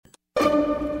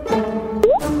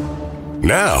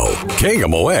Now,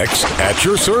 KMOX at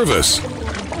your service.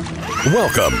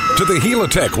 Welcome to the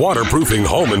Helitech Waterproofing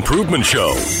Home Improvement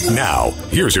Show. Now,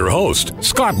 here's your host,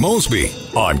 Scott Mosby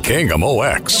on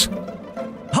KMOX.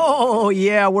 Oh,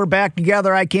 yeah, we're back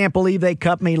together. I can't believe they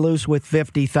cut me loose with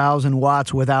 50,000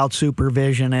 watts without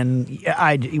supervision. And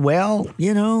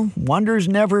wonders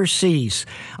never cease.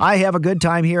 I have a good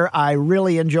time here. I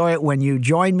really enjoy it when you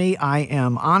join me. I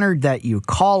am honored that you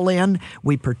call in.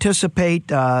 We participate.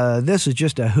 This is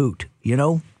just a hoot, you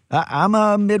know. I'm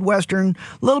a Midwestern,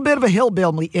 a little bit of a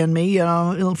hillbilly in me,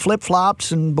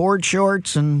 flip-flops and board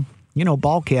shorts and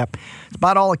ball cap. It's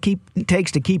about all it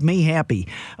takes to keep me happy.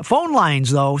 Phone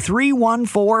lines, though,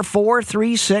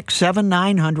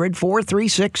 314-436-7900,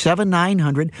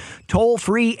 436-7900,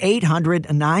 toll-free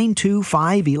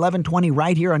 800-925-1120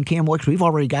 right here on CamWorks. We've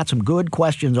already got some good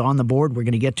questions on the board we're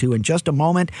going to get to in just a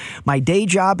moment. My day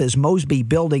job is Mosby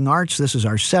Building Arts. This is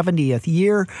our 70th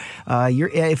year.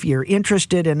 If you're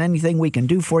interested in anything we can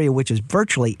do for you, which is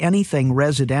virtually anything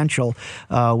residential,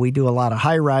 we do a lot of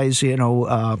high-rise,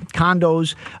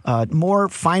 condos, more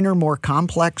finer, more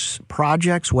complex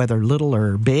projects, whether little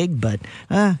or big, but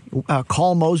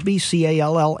call Mosby,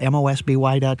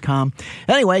 CALLMOSBY.com.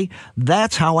 Anyway,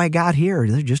 that's how I got here.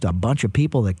 There's just a bunch of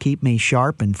people that keep me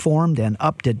sharp, informed, and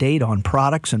up to date on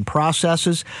products and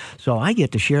processes, so I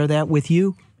get to share that with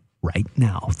you right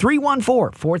now.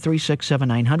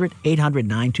 314-436-7900,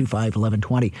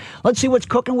 800-925-1120. Let's see what's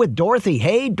cooking with Dorothy.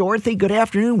 Hey, Dorothy, good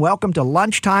afternoon. Welcome to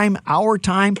Lunchtime, Our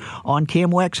Time on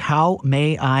CamWorks. How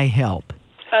may I help?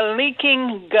 A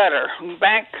leaking gutter.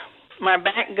 My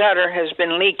back gutter has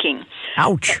been leaking.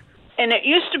 Ouch. And it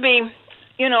used to be,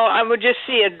 I would just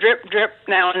see a drip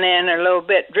now and then, a little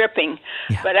bit dripping.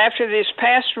 Yeah. But after these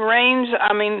past rains,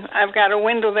 I've got a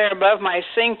window there above my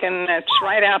sink, and it's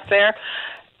right out there.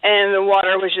 And the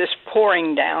water was just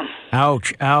pouring down.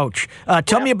 Ouch, ouch.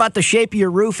 Tell me about the shape of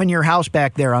your roof and your house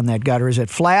back there on that gutter. Is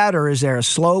it flat or is there a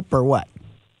slope or what?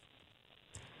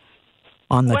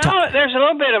 Top? There's a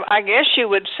little bit of, I guess you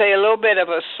would say, a little bit of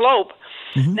a slope.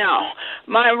 Mm-hmm. Now,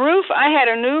 my roof, I had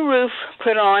a new roof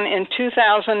put on in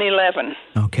 2011.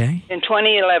 Okay. In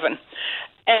 2011.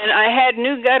 And I had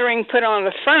new guttering put on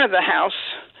the front of the house,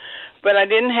 but I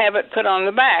didn't have it put on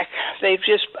the back. I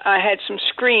had some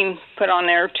screen put on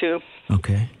there to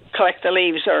collect the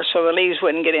leaves, or so the leaves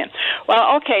wouldn't get in.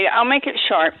 Well, okay, I'll make it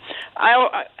short.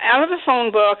 Out of the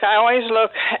phone book, I always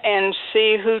look and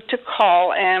see who to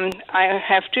call, and I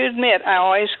have to admit, I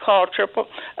always call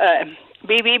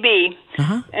BBB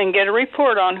and get a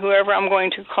report on whoever I'm going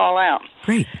to call out.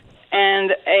 Great.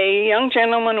 And a young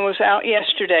gentleman was out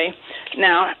yesterday.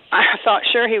 Now, I thought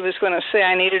sure he was going to say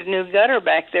I needed a new gutter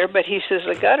back there, but he says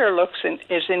the gutter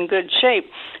is in good shape.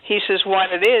 He says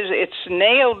what it is, it's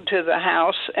nailed to the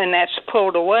house, and that's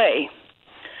pulled away.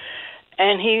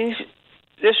 And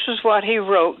this was what he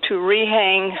wrote: to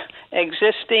rehang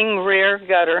existing rear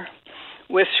gutter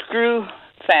with screw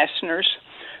fasteners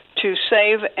to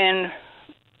save and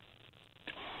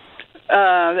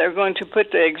they're going to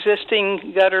put the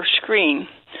existing gutter screen,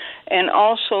 and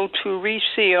also to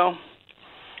reseal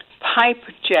pipe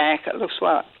jack. That's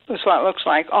what it looks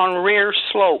like on rear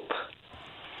slope.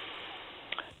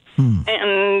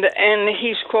 And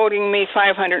he's quoting me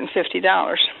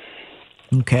 $550.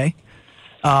 Okay. Is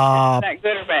that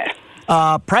good or bad?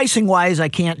 Pricing wise, I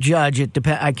can't judge.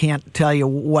 I can't tell you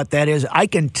what that is. I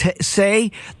can say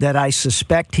that I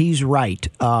suspect he's right,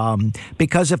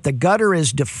 because if the gutter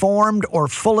is deformed or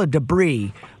full of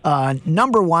debris,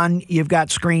 number one, you've got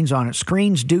screens on it.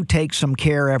 Screens do take some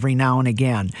care every now and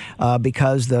again,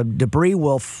 because the debris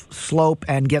will slope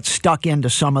and get stuck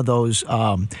into some of those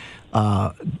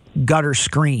gutter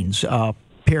screens.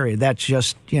 Period. That's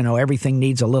just, everything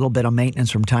needs a little bit of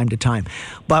maintenance from time to time.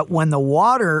 But when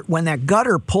that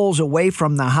gutter pulls away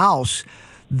from the house,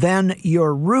 then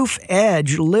your roof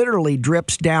edge literally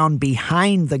drips down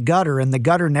behind the gutter, and the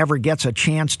gutter never gets a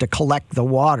chance to collect the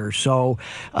water. So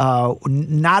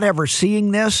not ever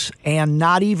seeing this and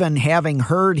not even having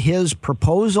heard his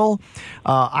proposal,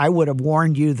 I would have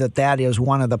warned you that is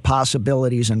one of the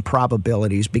possibilities and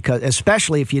probabilities, because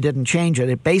especially if you didn't change it,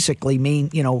 it basically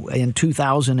means, in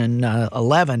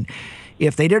 2011,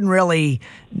 if they didn't really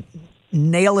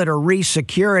nail it or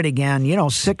re-secure it again,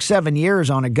 6-7 years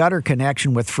on a gutter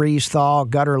connection with freeze thaw,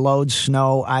 gutter loads,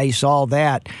 snow, ice, all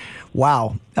that.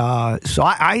 Wow. So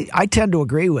I tend to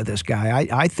agree with this guy.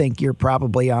 I think you're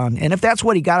probably on. And if that's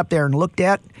what he got up there and looked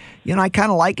at, I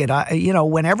kind of like it.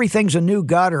 When everything's a new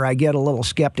gutter, I get a little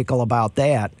skeptical about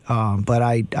that. But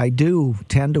I do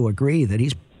tend to agree that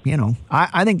he's,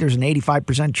 I think there's an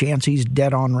 85% chance he's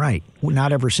dead on right. We're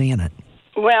not ever seeing it.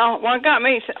 Well, what got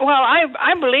me?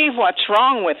 I believe what's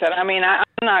wrong with it. I mean, I'm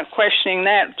not questioning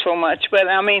that so much, but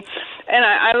I mean, and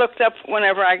I looked up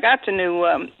whenever I got the new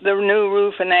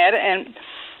roof and that, and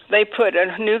they put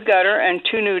a new gutter and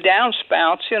 2 new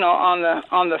downspouts,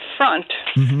 on the front,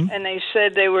 and they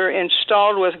said they were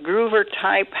installed with Groover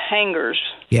type hangers.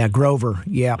 Yeah, Grover.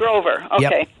 Yeah. Grover. Okay.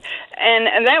 Yep.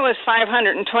 And that was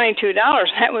 $522.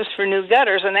 That was for new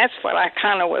gutters, and that's what I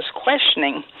kind of was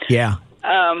questioning. Yeah.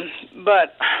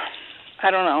 But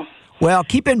I don't know. Well,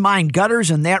 keep in mind, gutters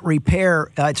and that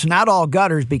repair, it's not all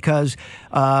gutters because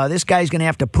this guy's going to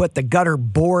have to put the gutter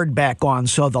board back on.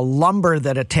 So the lumber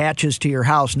that attaches to your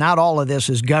house, not all of this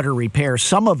is gutter repair.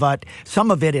 Some of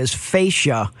it is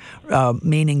fascia,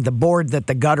 meaning the board that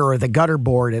the gutter or the gutter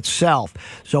board itself.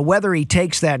 So whether he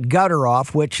takes that gutter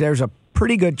off, which there's a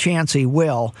pretty good chance he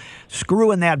will,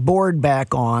 screwing that board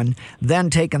back on, then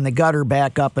taking the gutter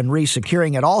back up and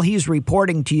resecuring it. All he's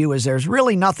reporting to you is there's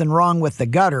really nothing wrong with the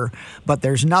gutter, but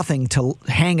there's nothing to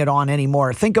hang it on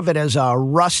anymore. Think of it as a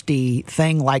rusty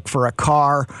thing like for a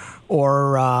car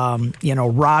or,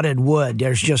 rotted wood.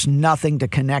 There's just nothing to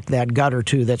connect that gutter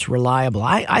to that's reliable.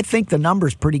 I think the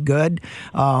number's pretty good.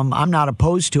 I'm not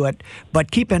opposed to it.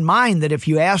 But keep in mind that if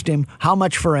you asked him how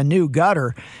much for a new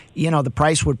gutter, the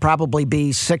price would probably be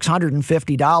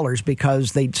 $650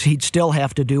 because he'd still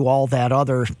have to do all that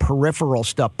other peripheral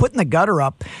stuff. Putting the gutter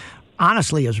up,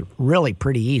 honestly, is really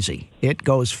pretty easy. It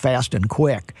goes fast and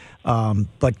quick.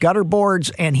 But gutter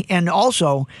boards, and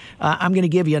also, I'm going to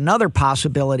give you another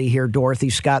possibility here, Dorothy,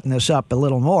 scotting this up a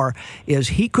little more, is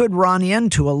he could run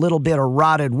into a little bit of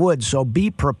rotted wood, so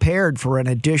be prepared for an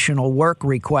additional work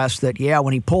request that,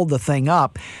 when he pulled the thing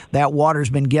up, that water's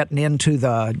been getting into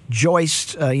the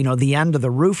joists, the end of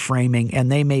the roof framing,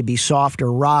 and they may be soft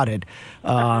or rotted.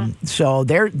 So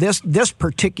this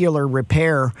particular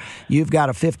repair, you've got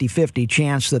a 50-50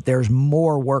 chance that there's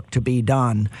more work to be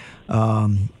done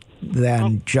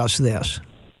than just this.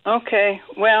 Okay.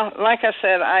 Well, like I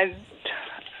said,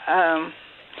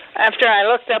 after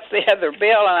I looked up the other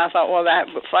bill, and I thought, well, that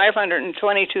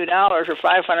 $522 or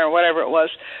 $500, whatever it was,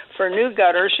 for new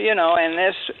gutters, and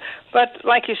this. But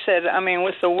like you said, I mean,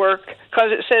 with the work,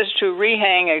 because it says to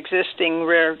rehang existing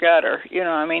rear gutter,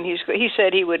 he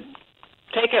said he would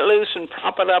take it loose and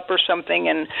prop it up or something,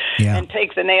 and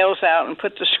take the nails out and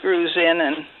put the screws in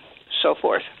and so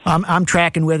forth. I'm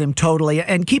tracking with him totally.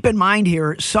 And keep in mind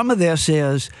here, some of this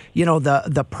is,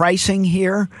 the pricing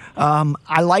here.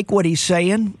 I like what he's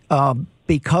saying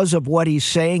because of what he's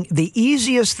saying. The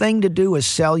easiest thing to do is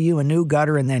sell you a new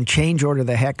gutter and then change order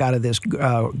the heck out of this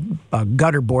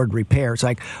gutter board repair. It's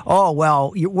like, oh,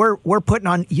 well, we're putting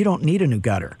on, you don't need a new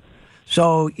gutter.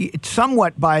 So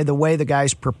somewhat by the way the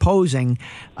guy's proposing,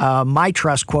 my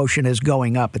trust quotient is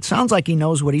going up. It sounds like he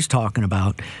knows what he's talking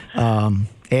about.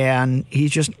 And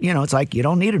he's just, it's like you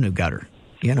don't need a new gutter.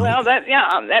 Well,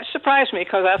 that surprised me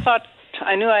because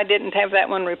I knew I didn't have that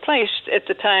one replaced at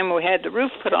the time we had the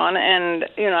roof put on, and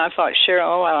I thought, sure,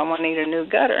 I'm gonna need a new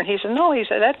gutter. And he said, no,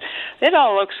 that it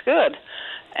all looks good.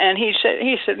 And he said,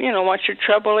 what your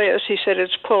trouble is? He said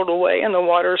it's pulled away, and the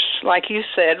water, like you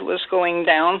said, was going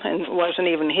down and wasn't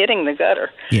even hitting the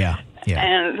gutter. Yeah.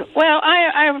 And well,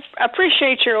 I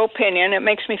appreciate your opinion. It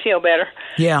makes me feel better.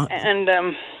 Yeah.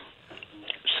 And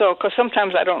because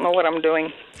sometimes I don't know what I'm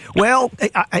doing. Well,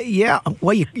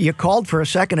 Well, you called for a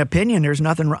second opinion. There's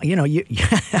nothing wrong.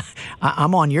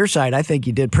 I'm on your side. I think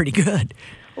you did pretty good.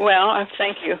 Well,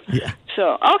 thank you. Yeah.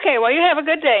 So, okay. Well, you have a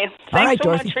good day. Thanks so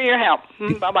much for your help.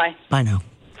 Bye-bye. Bye now.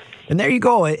 And there you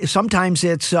go. Sometimes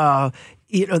it's,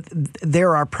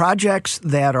 there are projects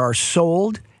that are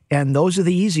sold, and those are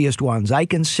the easiest ones. I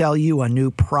can sell you a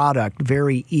new product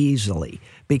very easily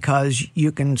because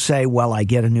you can say, well, I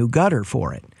get a new gutter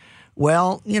for it.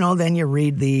 Well, then you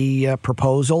read the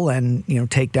proposal and,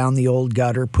 take down the old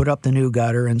gutter, put up the new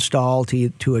gutter, install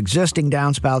to existing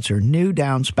downspouts or new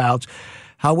downspouts.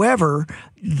 However,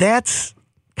 that's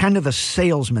kind of the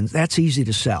salesman. That's easy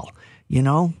to sell,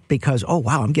 because, oh,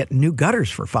 wow, I'm getting new gutters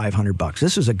for $500.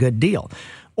 This is a good deal.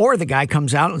 Or the guy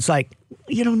comes out and it's like,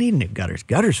 you don't need new gutters.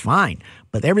 Gutter's fine.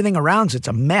 But everything around it's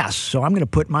a mess. So I'm going to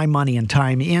put my money and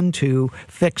time into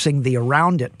fixing the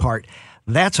around it part.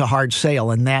 That's a hard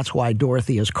sale, and that's why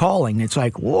Dorothy is calling. It's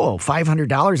like, whoa,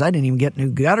 $500? I didn't even get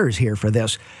new gutters here for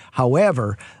this.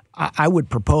 However, I would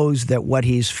propose that what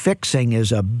he's fixing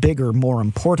is a bigger, more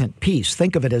important piece.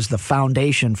 Think of it as the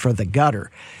foundation for the gutter.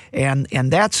 And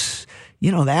that's,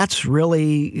 that's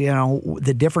really,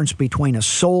 the difference between a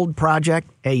sold project.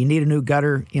 Hey, you need a new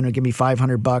gutter, give me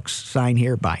 $500, sign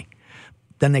here, bye.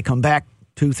 Then they come back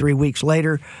 2-3 weeks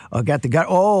later, got the gut.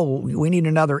 Oh, we need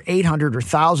another $800 or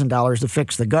 $1,000 to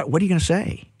fix the gut. What are you going to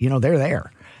say? They're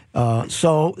there.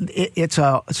 So it's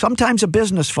sometimes a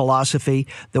business philosophy.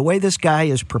 The way this guy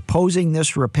is proposing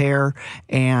this repair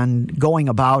and going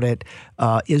about it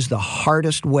is the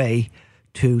hardest way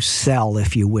to sell,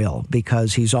 if you will,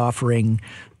 because he's offering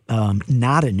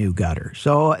not a new gutter.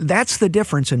 So that's the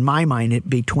difference in my mind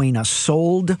between a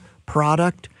sold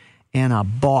product and a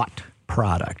bought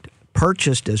product.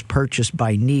 Purchased is purchased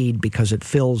by need because it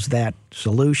fills that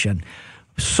solution.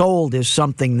 Sold is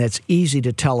something that's easy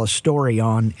to tell a story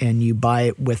on, and you buy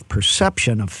it with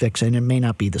perception of fixing. It may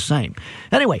not be the same.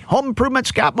 Anyway, Home Improvement,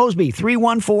 Scott Mosby,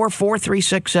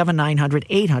 314-436-7900,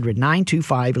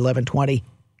 800-925-1120.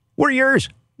 We're yours.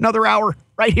 Another hour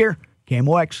right here,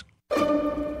 KMOX.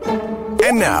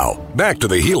 And now, back to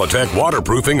the Helitech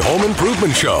Waterproofing Home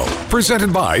Improvement Show,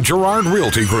 presented by Girard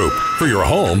Realty Group. For your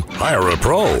home, hire a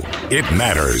pro. It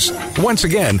matters. Once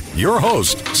again, your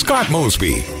host, Scott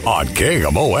Mosby, on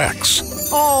KMOX.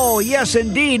 Oh, yes,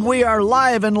 indeed. We are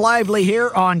live and lively here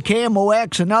on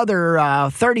KMOX. Another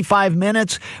 35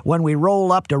 minutes when we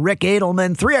roll up to Rick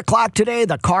Edelman. 3 o'clock today,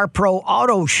 the Car Pro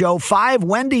Auto Show. 5,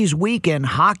 Wendy's Weekend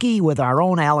Hockey with our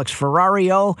own Alex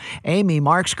Ferrario, Amy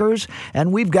Markskers.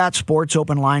 And we've got Sports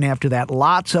Open Line after that.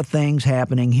 Lots of things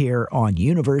happening here on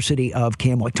University of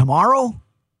KMOX. Tomorrow,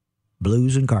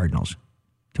 Blues and Cardinals.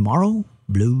 Tomorrow,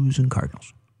 Blues and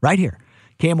Cardinals. Right here.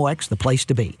 KMOX, the place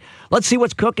to be. Let's see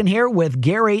what's cooking here with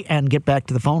Gary and get back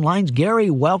to the phone lines. Gary,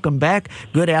 welcome back.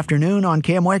 Good afternoon on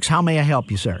KMOX. How may I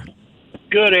help you, sir?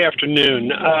 Good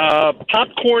afternoon.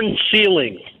 Popcorn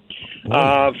ceiling.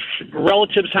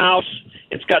 Relative's house.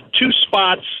 It's got 2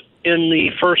 spots in the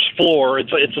first floor.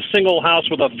 It's a single house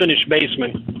with a finished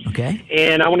basement. Okay.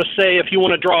 And I want to say, if you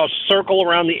want to draw a circle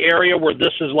around the area where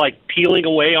this is like peeling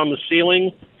away on the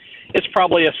ceiling, it's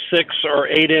probably a 6 or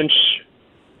 8 inch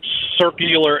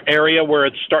circular area where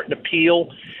it's starting to peel.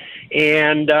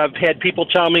 And I've had people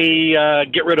tell me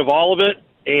get rid of all of it,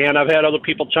 and I've had other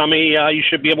people tell me you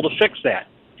should be able to fix that.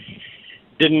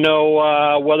 Didn't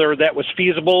know whether that was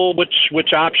feasible,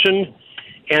 which option.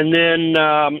 And then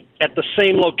at the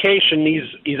same location,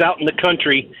 he's out in the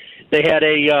country. They had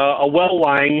a well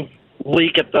line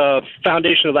leak at the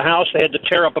foundation of the house. They had to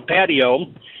tear up a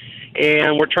patio.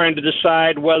 And we're trying to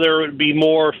decide whether it would be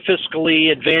more fiscally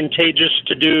advantageous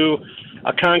to do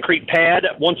a concrete pad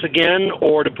once again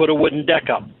or to put a wooden deck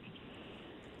up.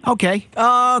 Okay.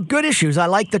 Good issues. I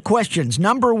like the questions.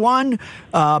 Number one,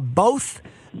 both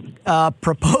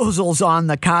proposals on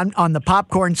the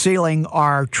popcorn ceiling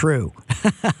are true.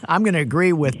 I'm going to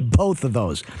agree with both of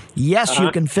those. Yes,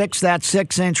 you can fix that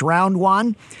 6-inch round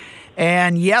one.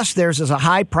 And yes, there's a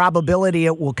high probability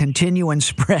it will continue and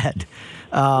spread.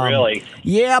 Really?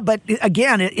 Yeah, but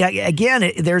again,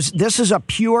 this is a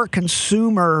pure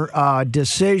consumer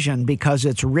decision because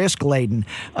it's risk laden.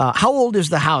 How old is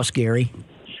the house, Gary?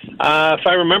 If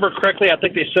I remember correctly, I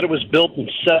think they said it was built in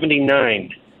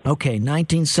 79. Okay,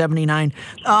 1979.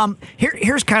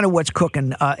 Here's kind of what's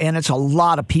cooking, and it's a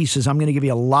lot of pieces. I'm going to give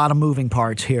you a lot of moving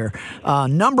parts here.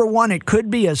 Number one, it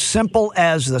could be as simple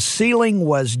as the ceiling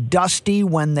was dusty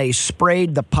when they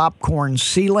sprayed the popcorn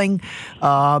ceiling,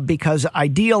 because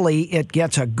ideally it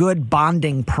gets a good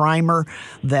bonding primer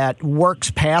that works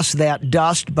past that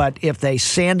dust. But if they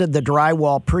sanded the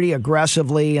drywall pretty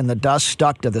aggressively and the dust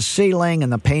stuck to the ceiling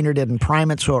and the painter didn't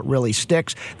prime it so it really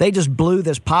sticks, they just blew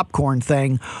this popcorn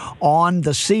thing on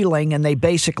the ceiling and they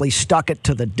basically stuck it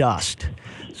to the dust.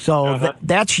 So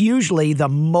that's usually the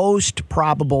most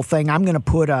probable thing. I'm going to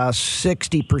put a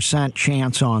 60%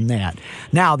 chance on that.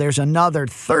 Now, there's another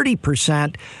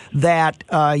 30% that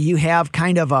you have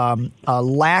kind of a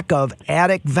lack of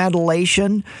attic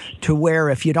ventilation to where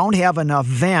if you don't have enough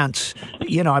vents,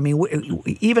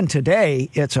 even today,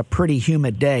 it's a pretty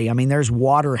humid day. I mean, there's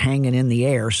water hanging in the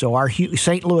air. So our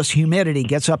St. Louis humidity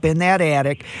gets up in that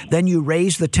attic. Then you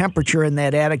raise the temperature in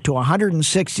that attic to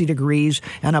 160 degrees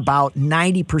and about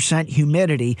 90%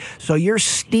 humidity, so you're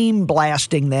steam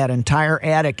blasting that entire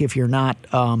attic if you're not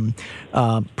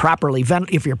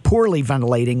if you're poorly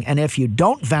ventilating, and if you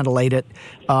don't ventilate it,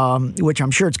 which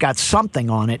I'm sure it's got something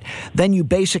on it, then you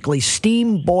basically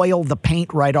steam boil the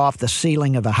paint right off the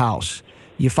ceiling of the house.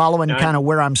 You following kind of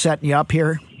where I'm setting you up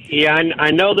here? Yeah,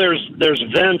 I know there's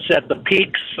vents at the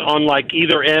peaks on like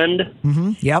either end.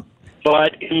 Mm-hmm. Yep.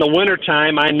 But in the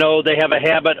wintertime, I know they have a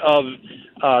habit of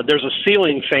there's a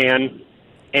ceiling fan,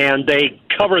 and they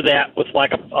cover that with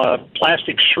like a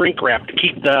plastic shrink wrap to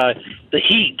keep the the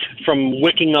heat from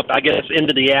wicking up, I guess,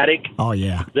 into the attic. Oh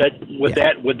yeah. Would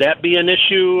that be an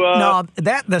issue? No,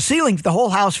 the ceiling, the whole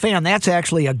house fan, that's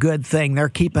actually a good thing. They're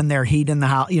keeping their heat in the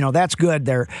house. That's good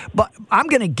there. But I'm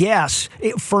going to guess,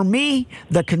 for me,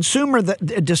 the consumer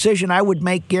decision I would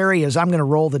make, Gary, is I'm going to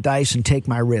roll the dice and take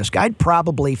my risk. I'd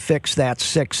probably fix that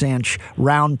 6-inch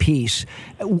round piece,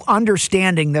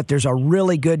 understanding that there's a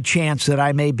really good chance that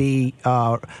I may be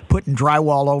putting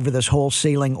drywall over this whole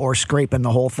ceiling or scraping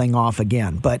the whole thing off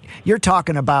again. But you're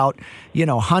talking about,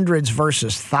 hundreds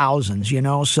versus thousands,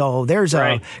 so there's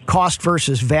a cost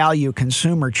versus value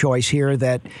consumer choice here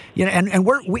that, and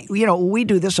we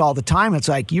do this all the time. It's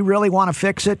like, you really want to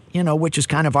fix it, which is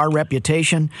kind of our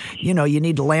reputation. You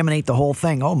need to laminate the whole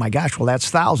thing. Oh my gosh, well, that's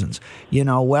thousands.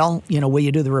 Will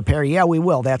you do the repair? Yeah, we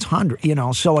will. That's hundred.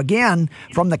 So again,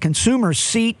 from the consumer's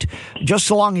seat, just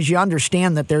so long as you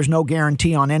understand that there's no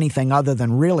guarantee on anything other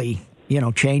than really,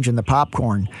 changing the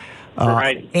popcorn.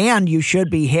 Right. And you should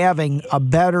be having a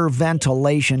better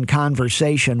ventilation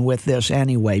conversation with this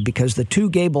anyway, because the two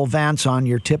gable vents on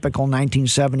your typical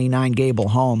 1979 gable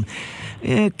home,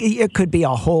 it could be a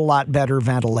whole lot better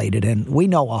ventilated. And we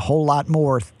know a whole lot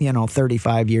more,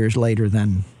 35 years later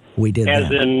than we did As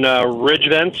then. in ridge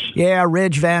vents? Yeah,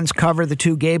 ridge vents, cover the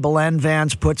two gable end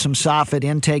vents, put some soffit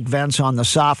intake vents on the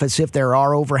soffits if there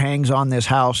are overhangs on this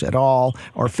house at all,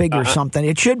 or figure something.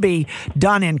 It should be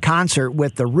done in concert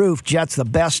with the roof. Jet's the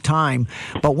best time.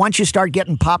 But once you start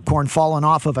getting popcorn falling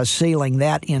off of a ceiling,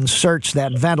 that inserts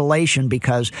that ventilation,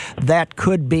 because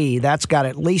that's got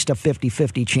at least a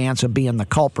 50-50 chance of being the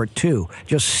culprit too.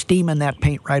 Just steaming that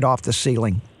paint right off the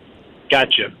ceiling.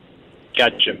 Gotcha.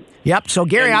 Yep. So,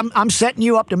 Gary, I'm setting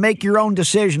you up to make your own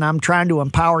decision. I'm trying to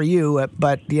empower you.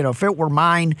 But, if it were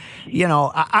mine,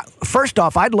 first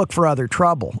off, I'd look for other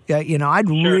trouble.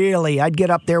 I'd get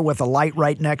up there with a light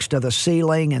right next to the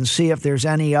ceiling and see if there's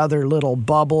any other little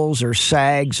bubbles or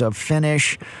sags of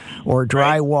finish or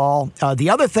drywall. Right. The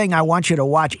other thing I want you to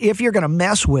watch, if you're going to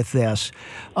mess with this,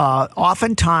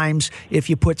 oftentimes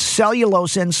if you put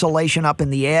cellulose insulation up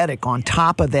in the attic on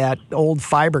top of that old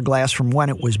fiberglass from when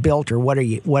it was built, or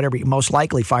whatever, most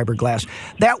likely fiberglass,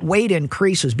 that weight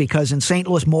increases, because in St.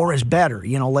 Louis, more is better.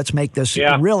 Let's make this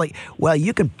really, well,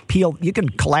 you can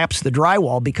collapse the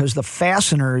drywall, because the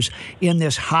fasteners in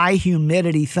this high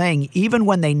humidity thing, even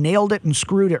when they nailed it and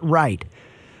screwed it right,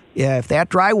 if that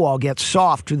drywall gets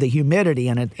soft to the humidity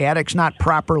and the attic's not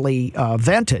properly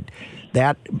vented,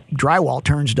 that drywall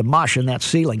turns to mush and that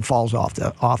ceiling falls off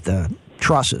the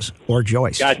trusses or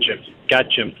joists.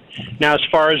 Gotcha. Now, as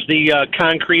far as the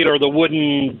concrete or the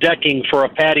wooden decking for a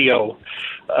patio,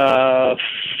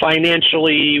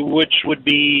 financially, which would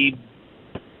be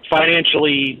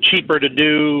financially cheaper to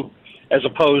do as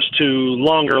opposed to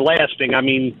longer lasting? I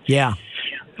mean, yeah.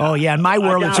 Oh yeah, in my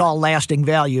world, it's all lasting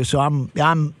value. So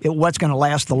what's going to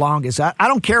last the longest? I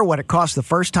don't care what it costs the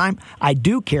first time. I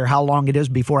do care how long it is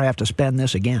before I have to spend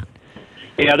this again.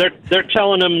 Yeah, they're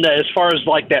telling him that as far as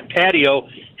like that patio,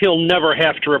 he'll never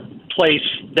have to replace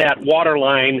that water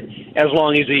line as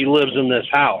long as he lives in this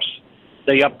house.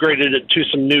 They upgraded it to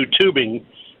some new tubing,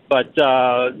 but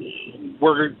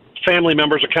family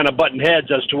members are kind of butting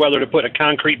heads as to whether to put a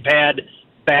concrete pad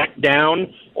back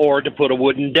down or to put a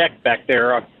wooden deck back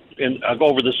there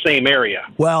over the same area.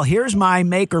 Well, here's my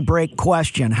make or break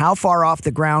question. How far off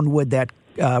the ground would that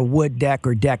wood deck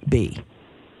or deck be?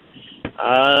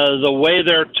 The way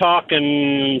they're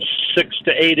talking, 6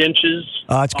 to 8 inches.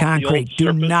 It's concrete.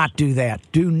 Do not do that.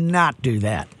 Do not do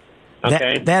that.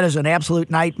 Okay. That is an absolute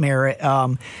nightmare.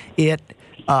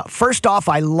 First off,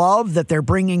 I love that they're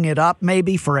bringing it up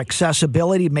maybe for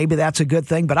accessibility. Maybe that's a good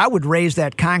thing, but I would raise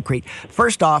that concrete.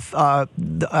 First off,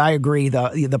 I agree.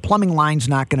 The plumbing line's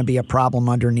not going to be a problem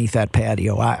underneath that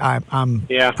patio. I'm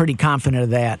pretty confident of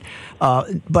that.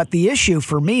 But the issue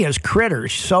for me is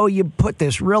critters. So you put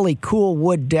this really cool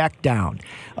wood deck down,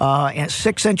 and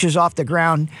 6 inches off the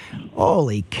ground.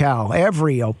 Holy cow.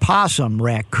 Every opossum,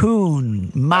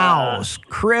 raccoon, mouse,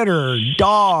 critter,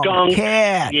 dog, skunk,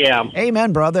 cat. Yeah.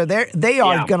 Amen, brother. They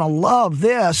are going to love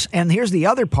this. And here's the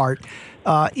other part.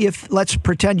 If let's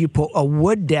pretend you put a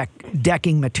wood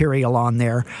decking material on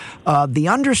there, the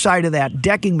underside of that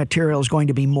decking material is going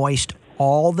to be moist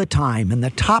all the time. And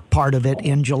the top part of it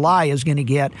in July is going to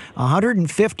get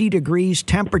 150 degrees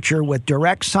temperature with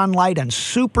direct sunlight and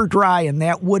super dry, and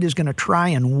that wood is going to try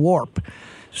and warp.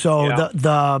 So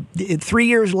the 3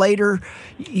 years later,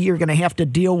 you're going to have to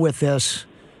deal with this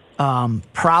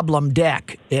problem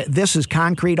deck. This is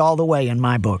concrete all the way in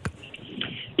my book.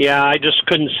 Yeah, I just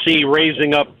couldn't see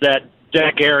raising up that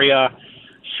deck area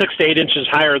 6 to 8 inches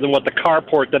higher than what the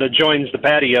carport that adjoins the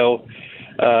patio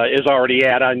is already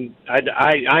at.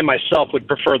 I myself would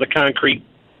prefer the concrete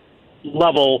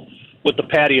level with the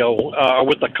patio or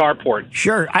with the carport.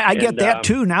 Sure, I get that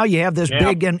too. Now you have this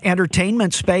big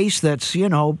entertainment space that's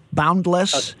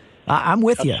boundless. I'm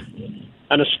with you.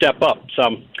 And a step up.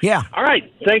 So yeah. All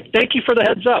right. Thank you for the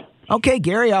heads up. Okay,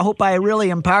 Gary. I hope I really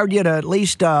empowered you to at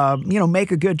least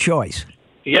make a good choice.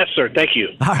 Yes, sir. Thank you.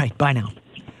 All right. Bye now.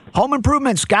 Home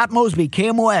Improvement, Scott Mosby,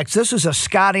 KMOX. This is a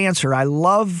Scott answer. I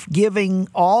love giving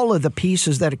all of the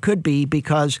pieces that it could be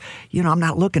because, I'm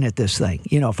not looking at this thing.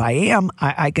 If I am,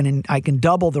 I can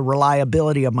double the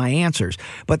reliability of my answers.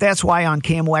 But that's why on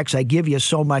KMOX I give you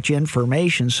so much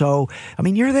information. So,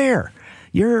 you're there.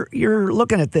 You're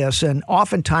looking at this, and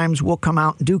oftentimes we'll come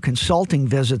out and do consulting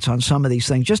visits on some of these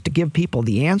things just to give people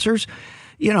the answers.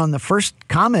 And the first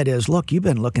comment is, look, you've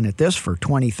been looking at this for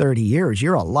 20, 30 years.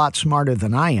 You're a lot smarter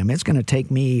than I am. It's going to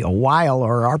take me a while,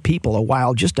 or our people a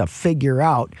while, just to figure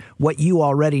out what you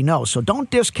already know. So don't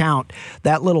discount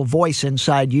that little voice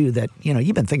inside you that,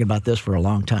 you've been thinking about this for a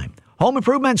long time. Home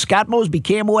Improvement, Scott Mosby,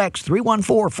 KMOX,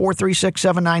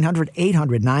 314-436-7900,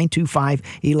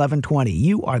 800-925-1120.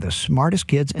 You are the smartest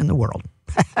kids in the world.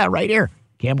 Right here,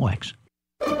 KMOX.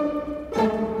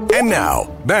 And now,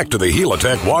 back to the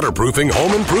Helitech Waterproofing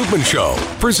Home Improvement Show,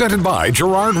 presented by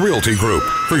Gerard Realty Group.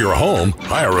 For your home,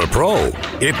 hire a pro.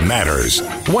 It matters.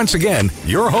 Once again,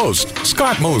 your host,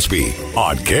 Scott Mosby,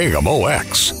 on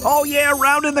KMOX. Oh, yeah,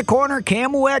 rounding the corner,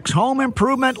 KMOX Home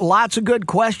Improvement. Lots of good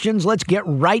questions. Let's get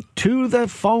right to the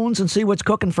phones and see what's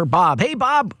cooking for Bob. Hey,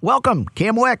 Bob, welcome.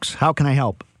 KMOX, how can I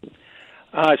help?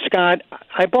 Scott,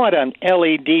 I bought an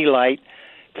LED light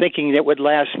thinking it would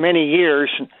last many years.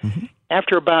 Mm-hmm.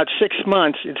 After about 6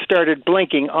 months, it started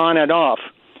blinking on and off.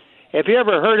 Have you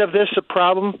ever heard of this a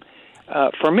problem?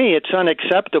 For me, it's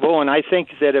unacceptable, and I think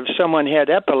that if someone had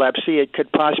epilepsy, it could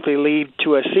possibly lead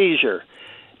to a seizure.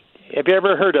 Have you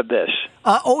ever heard of this?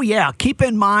 Oh, yeah. Keep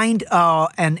in mind,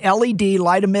 an LED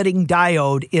light-emitting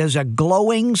diode is a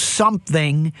glowing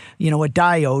something, a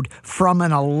diode, from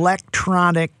an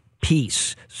electronic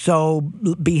piece. So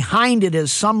behind it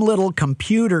is some little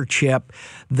computer chip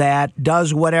that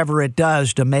does whatever it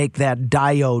does to make that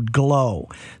diode glow.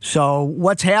 So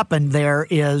what's happened there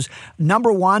is,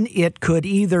 number one, it could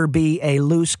either be a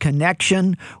loose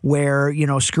connection where,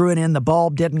 screwing in the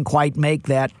bulb didn't quite make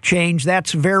that change.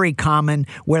 That's very common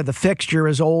where the fixture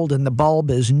is old and the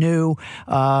bulb is new.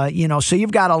 So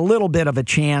you've got a little bit of a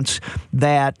chance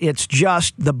that it's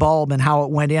just the bulb and how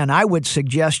it went in. I would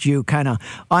suggest you kind of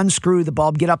unscrew the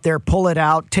bulb, get up there, pull it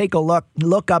out, take a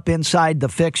look up inside the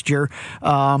fixture,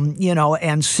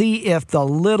 and see if the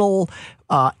little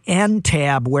end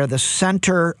tab where the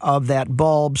center of that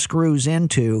bulb screws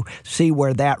into, see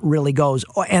where that really goes,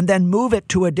 and then move it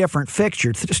to a different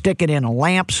fixture. Stick it in a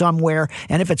lamp somewhere,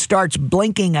 and if it starts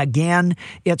blinking again,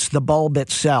 it's the bulb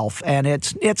itself. And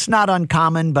it's not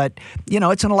uncommon, but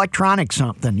it's an electronic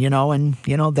something, and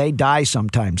they die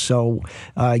sometimes. So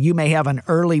you may have an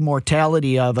early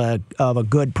mortality of a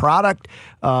good product,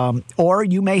 or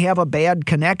you may have a bad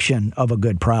connection of a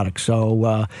good product.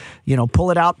 So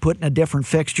pull it out, put it in a different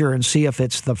fixture, and see if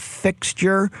it's the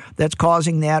fixture that's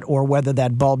causing that or whether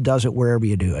that bulb does it wherever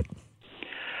you do it.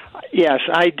 Yes,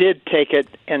 I did take it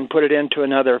and put it into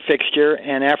another fixture,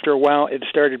 and after a while it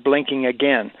started blinking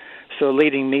again, so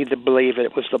leading me to believe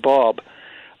it was the bulb.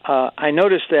 I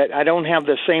noticed that I don't have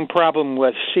the same problem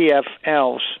with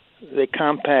CFLs, the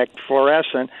compact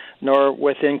fluorescent, nor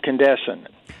with incandescent.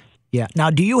 Yeah. Now,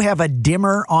 do you have a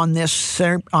dimmer on these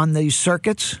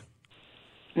circuits?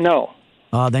 No.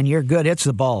 Then you're good. It's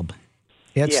the bulb.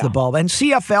 It's the bulb. And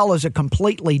CFL is a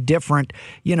completely different,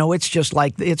 it's just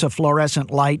like it's a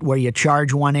fluorescent light where you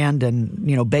charge one end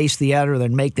and, base the other,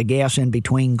 then make the gas in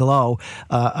between glow.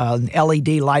 An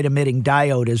LED light emitting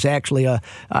diode is actually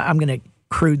I'm going to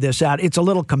crude this out. It's a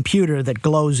little computer that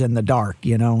glows in the dark,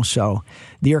 so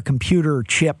your computer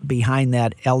chip behind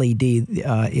that LED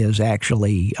is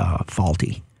actually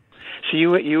faulty. So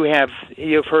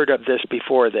you've heard of this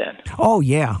before then? Oh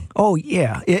yeah.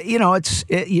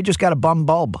 You just got a bum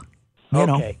bulb.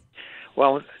 Okay.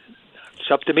 Well,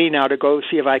 it's up to me now to go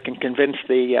see if I can convince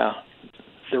the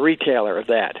retailer of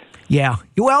that. Yeah.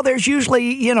 Well, there's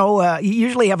usually, you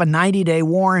usually have a 90-day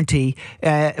warranty,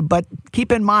 but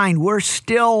keep in mind, we're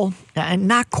still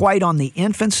not quite on the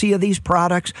infancy of these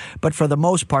products, but for the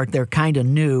most part, they're kind of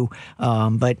new.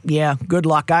 But yeah, good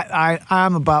luck.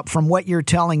 I'm about, from what you're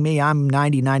telling me, I'm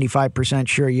 95%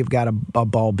 sure you've got a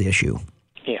bulb issue.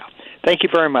 Yeah. Thank you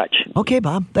very much. Okay,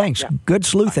 Bob. Thanks. Yeah. Good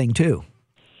sleuthing, too.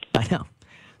 I know.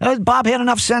 Bob had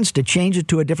enough sense to change it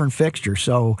to a different fixture,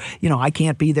 so I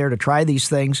can't be there to try these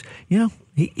things.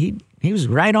 He He was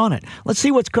right on it. Let's see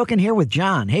what's cooking here with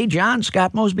John. Hey, John,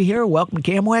 Scott Mosby here. Welcome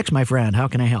to KMOX, my friend. How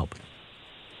can I help?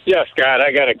 Yeah, Scott,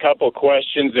 I got a couple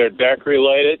questions. They're deck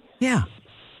related. Yeah.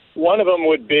 One of them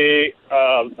would be,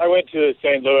 I went to the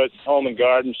St. Louis Home and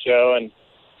Garden Show, and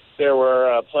there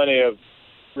were plenty of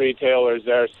retailers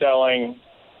there selling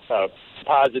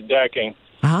composite decking.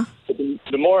 Uh-huh. But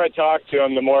the more I talked to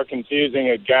them, the more confusing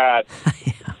it got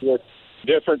with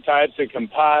different types of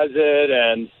composite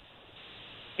and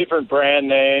different brand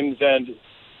names. And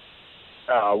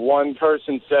one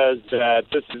person says that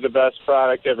this is the best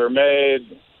product ever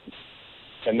made,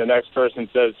 and the next person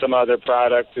says some other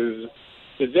product is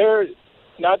there,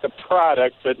 not the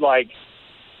product, but like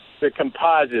the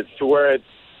composites, to where it's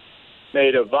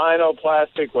made of vinyl,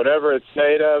 plastic, whatever it's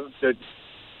made of, that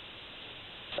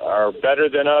are better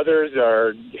than others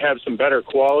or have some better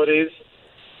qualities?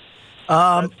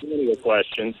 That's one of the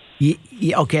questions.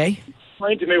 Okay.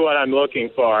 Explain to me what I'm looking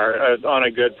for on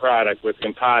a good product with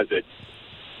composite.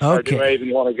 Okay. Or do I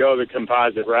even want to go the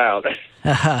composite route?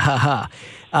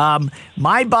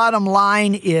 My bottom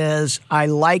line is I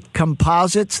like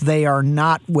composites. They are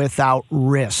not without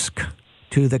risk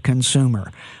to the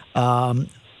consumer.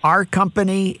 Our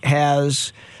company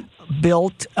has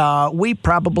built, we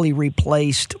probably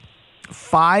replaced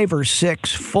 5 or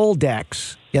 6 full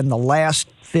decks in the last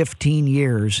 15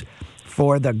 years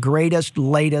for the greatest,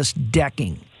 latest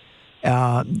decking.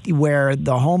 Where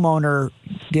the homeowner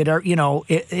did,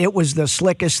 it was the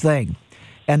slickest thing.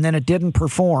 And then it didn't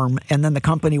perform, and then the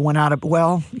company went out of,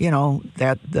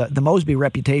 that the Mosby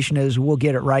reputation is we'll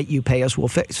get it right, you pay us, we'll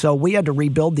fix. So we had to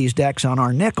rebuild these decks on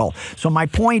our nickel. So my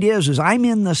point is I'm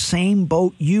in the same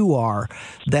boat you are,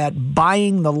 that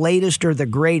buying the latest or the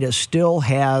greatest still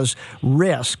has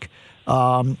risk.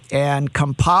 And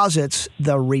composites,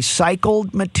 the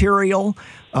recycled material,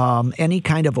 any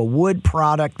kind of a wood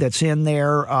product that's in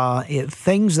there,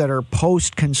 things that are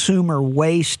post-consumer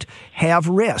waste have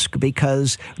risk,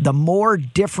 because the more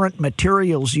different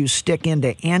materials you stick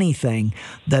into anything,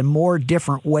 the more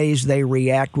different ways they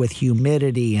react with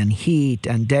humidity and heat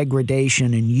and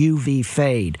degradation and UV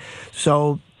fade.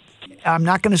 So I'm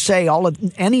not going to say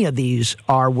any of these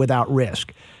are without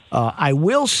risk. I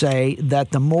will say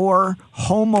that the more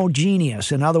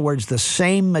homogeneous, in other words, the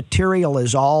same material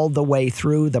is all the way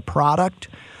through the product.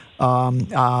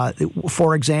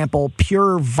 For example,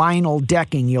 pure vinyl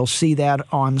decking, you'll see that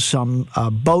on some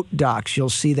boat docks. You'll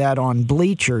see that on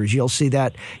bleachers. You'll see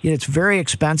that it's very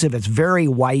expensive. It's very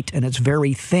white and it's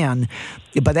very thin.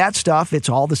 But that stuff, it's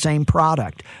all the same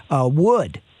product.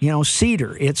 Wood.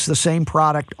 Cedar, it's the same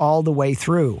product all the way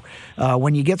through.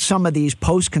 When you get some of these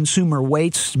post-consumer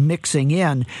weights mixing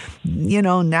in,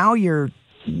 now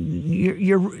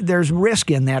there's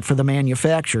risk in that for the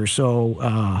manufacturer. So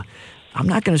I'm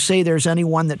not going to say there's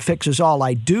anyone that fixes all.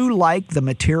 I do like the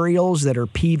materials that are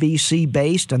PVC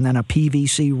based and then a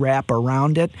PVC wrap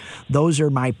around it. Those are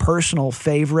my personal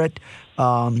favorite.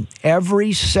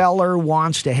 Every seller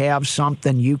wants to have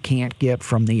something you can't get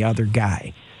from the other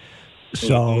guy.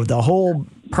 So the whole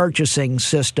purchasing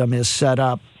system is set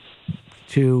up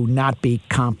to not be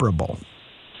comparable.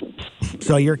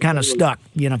 So you're kind of stuck,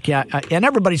 and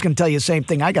everybody's going to tell you the same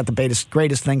thing. I got the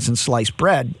greatest thing since sliced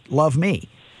bread. Love me.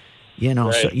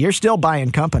 Right. So you're still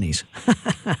buying companies,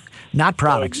 not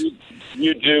products. So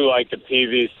you do like the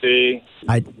PVC?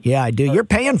 I do. You're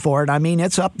paying for it. I mean,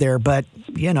 it's up there, but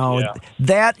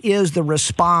that is the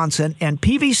response. And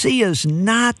PVC is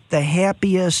not the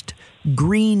happiest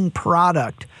green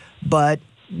product, but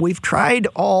we've tried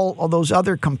all of those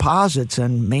other composites,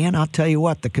 and man, I'll tell you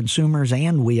what, the consumers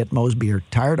and we at Mosby are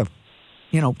tired of,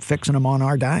 fixing them on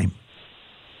our dime.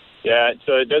 Yeah,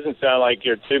 so it doesn't sound like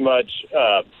you're too much,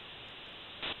 I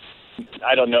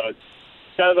don't know, it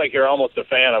sounds like you're almost a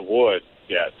fan of wood,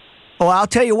 yes. Well, I'll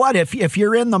tell you what, if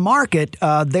you're in the market,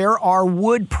 there are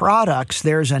wood products.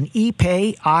 There's an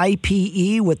Ipe,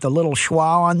 IPE, with the little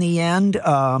schwa on the end.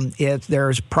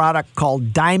 There's a product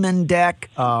called Diamond Deck.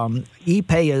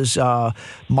 Ipe is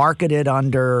marketed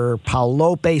under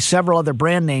Paulope, several other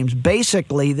brand names.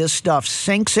 Basically, this stuff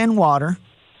sinks in water,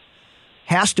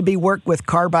 has to be worked with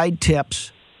carbide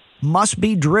tips, must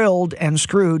be drilled and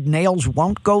screwed. Nails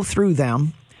won't go through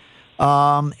them.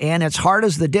 And it's hard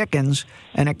as the dickens,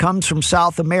 and it comes from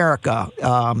South America.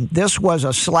 This was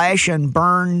a slash and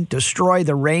burn, destroy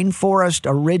the rainforest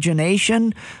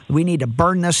origination. We need to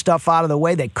burn this stuff out of the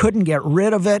way. They couldn't get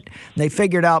rid of it. They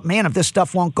figured out, man, if this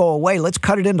stuff won't go away, let's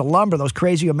cut it into lumber. Those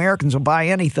crazy Americans will buy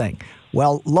anything.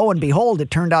 Well, lo and behold, it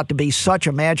turned out to be such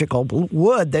a magical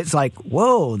wood that's like,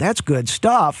 whoa, that's good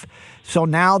stuff. So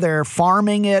now they're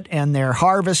farming it and they're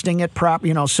harvesting it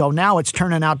so now it's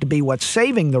turning out to be what's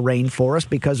saving the rainforest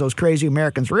because those crazy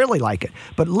Americans really like it.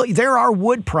 But look, there are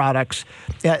wood products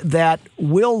that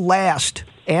will last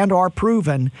and are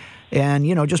proven. And,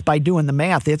 just by doing the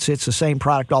math, it's the same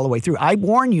product all the way through. I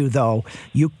warn you, though,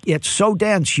 it's so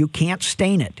dense, you can't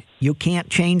stain it. You can't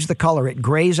change the color. It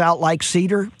grays out like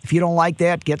cedar. If you don't like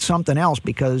that, get something else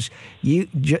because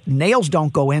nails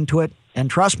don't go into it. And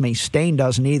trust me, stain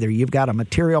doesn't either. You've got a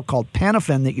material called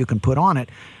paraffin that you can put on it,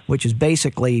 which is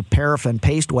basically paraffin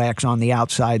paste wax on the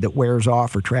outside that wears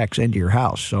off or tracks into your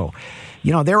house. So,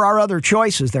 there are other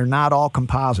choices. They're not all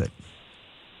composite.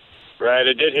 Right.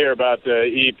 I did hear about the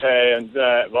e-pay, and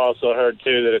I've also heard,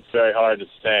 too, that it's very hard to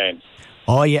stain.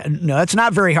 Oh, yeah. No, it's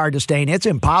not very hard to stain. It's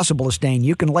impossible to stain.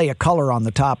 You can lay a color on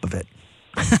the top of it.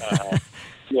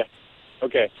 Yeah.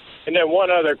 Okay. And then one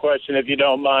other question, if you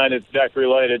don't mind, it's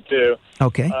deck-related, too.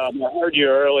 Okay. I heard you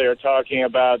earlier talking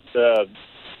about the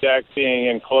deck being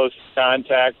in close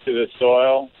contact to the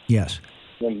soil. Yes.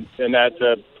 And that's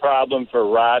a problem for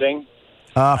rotting.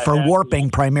 For warping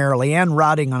primarily and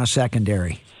rotting on a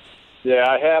secondary. Yeah,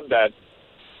 I have that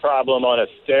problem on a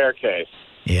staircase.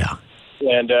 Yeah.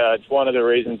 And it's one of the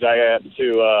reasons I have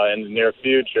to, in the near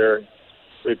future,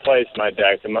 replace my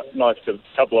deck, amongst a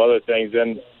couple other things.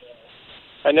 And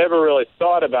I never really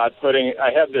thought about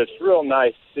I have this real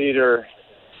nice cedar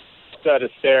set of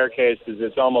staircases.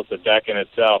 It's almost a deck in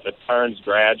itself. It turns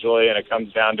gradually, and it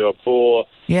comes down to a pool.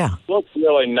 Yeah. It looks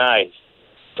really nice.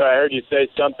 So I heard you say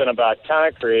something about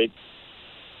concrete.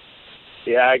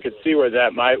 Yeah, I could see where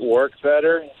that might work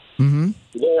better. Mm-hmm.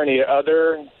 Is there any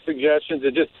other suggestions?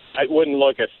 It wouldn't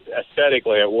look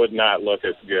aesthetically. It would not look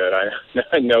as good.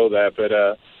 I know that,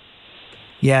 but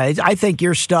yeah, I think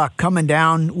you're stuck coming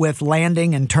down with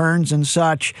landing and turns and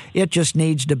such. It just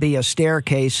needs to be a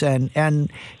staircase, and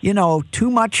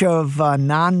too much of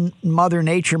non-Mother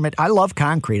Nature. I love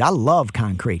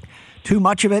concrete. Too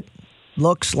much of it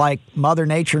looks like Mother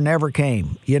Nature never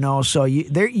came, so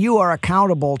you are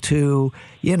accountable to,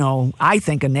 I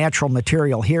think a natural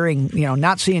material.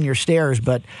 Not seeing your stairs,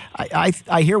 but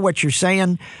I hear what you're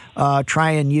saying.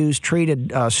 Try and use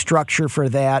treated structure for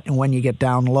that, and when you get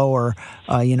down lower,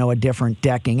 a different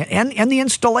decking. And the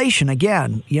installation,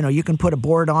 again, you can put a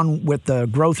board on with the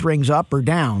growth rings up or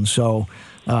down. So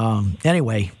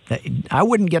anyway, I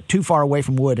wouldn't get too far away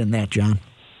from wood in that, John.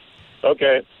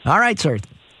 Okay. All right, sir.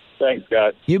 Thanks,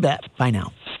 Scott. You bet. Bye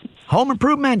now. Home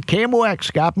Improvement, KMOX,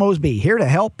 Scott Mosby, here to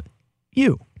help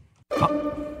you.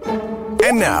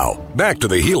 And now, back to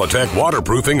the Helitech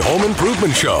Waterproofing Home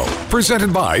Improvement Show,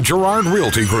 presented by Girard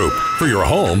Realty Group. For your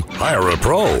home, hire a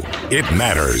pro. It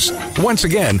matters. Once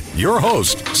again, your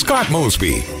host, Scott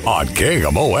Mosby, on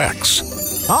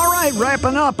KMOX. All right,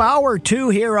 wrapping up hour 2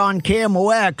 here on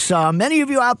KMOX. Many of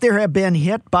you out there have been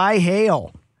hit by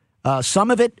hail.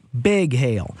 Some of it, big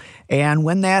hail. And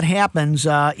when that happens,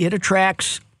 it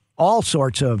attracts all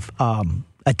sorts of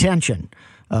attention.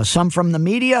 Some from the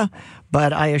media,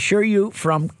 but I assure you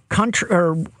from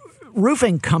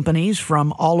roofing companies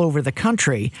from all over the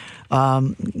country.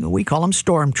 We call them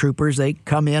stormtroopers. They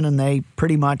come in and they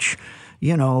pretty much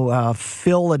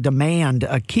fill a demand.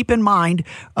 Keep in mind,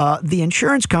 the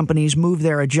insurance companies move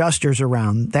their adjusters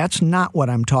around. That's not what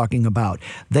I'm talking about.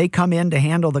 They come in to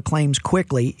handle the claims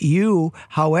quickly. You,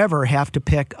 however, have to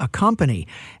pick a company,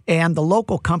 and the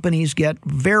local companies get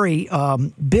very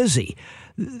busy.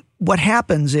 What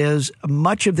happens is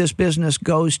much of this business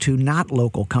goes to not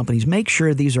local companies. Make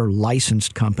sure these are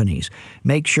licensed companies.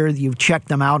 Make sure that you check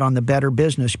them out on the Better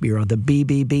Business Bureau, the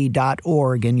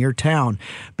BBB.org in your town,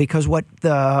 because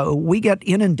we get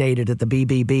inundated at the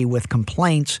BBB with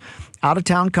complaints.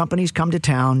 Out-of-town companies come to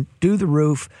town, do the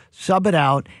roof, sub it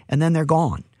out, and then they're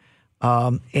gone.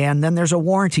 And then there's a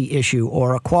warranty issue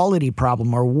or a quality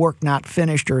problem or work not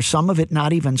finished or some of it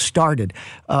not even started.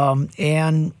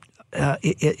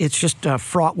 It's just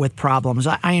fraught with problems.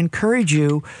 I encourage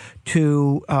you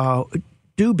to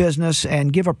do business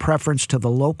and give a preference to the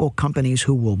local companies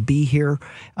who will be here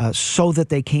so that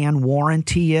they can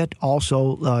warranty it.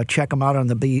 Also, check them out on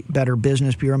the Better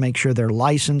Business Bureau. Make sure they're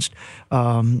licensed.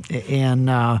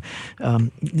 The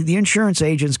insurance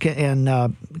agents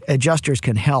and adjusters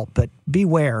can help, but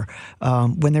beware.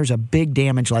 When there's a big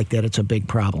damage like that, it's a big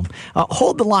problem.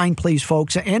 Hold the line, please,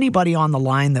 folks. Anybody on the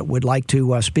line that would like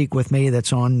to speak with me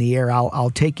that's on the air,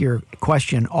 I'll take your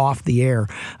question off the air.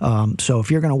 So if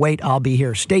you're going to wait, I'll be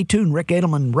here. Stay tuned. Rick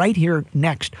Edelman right here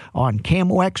next on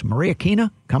KMOX. Maria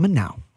Kina coming now.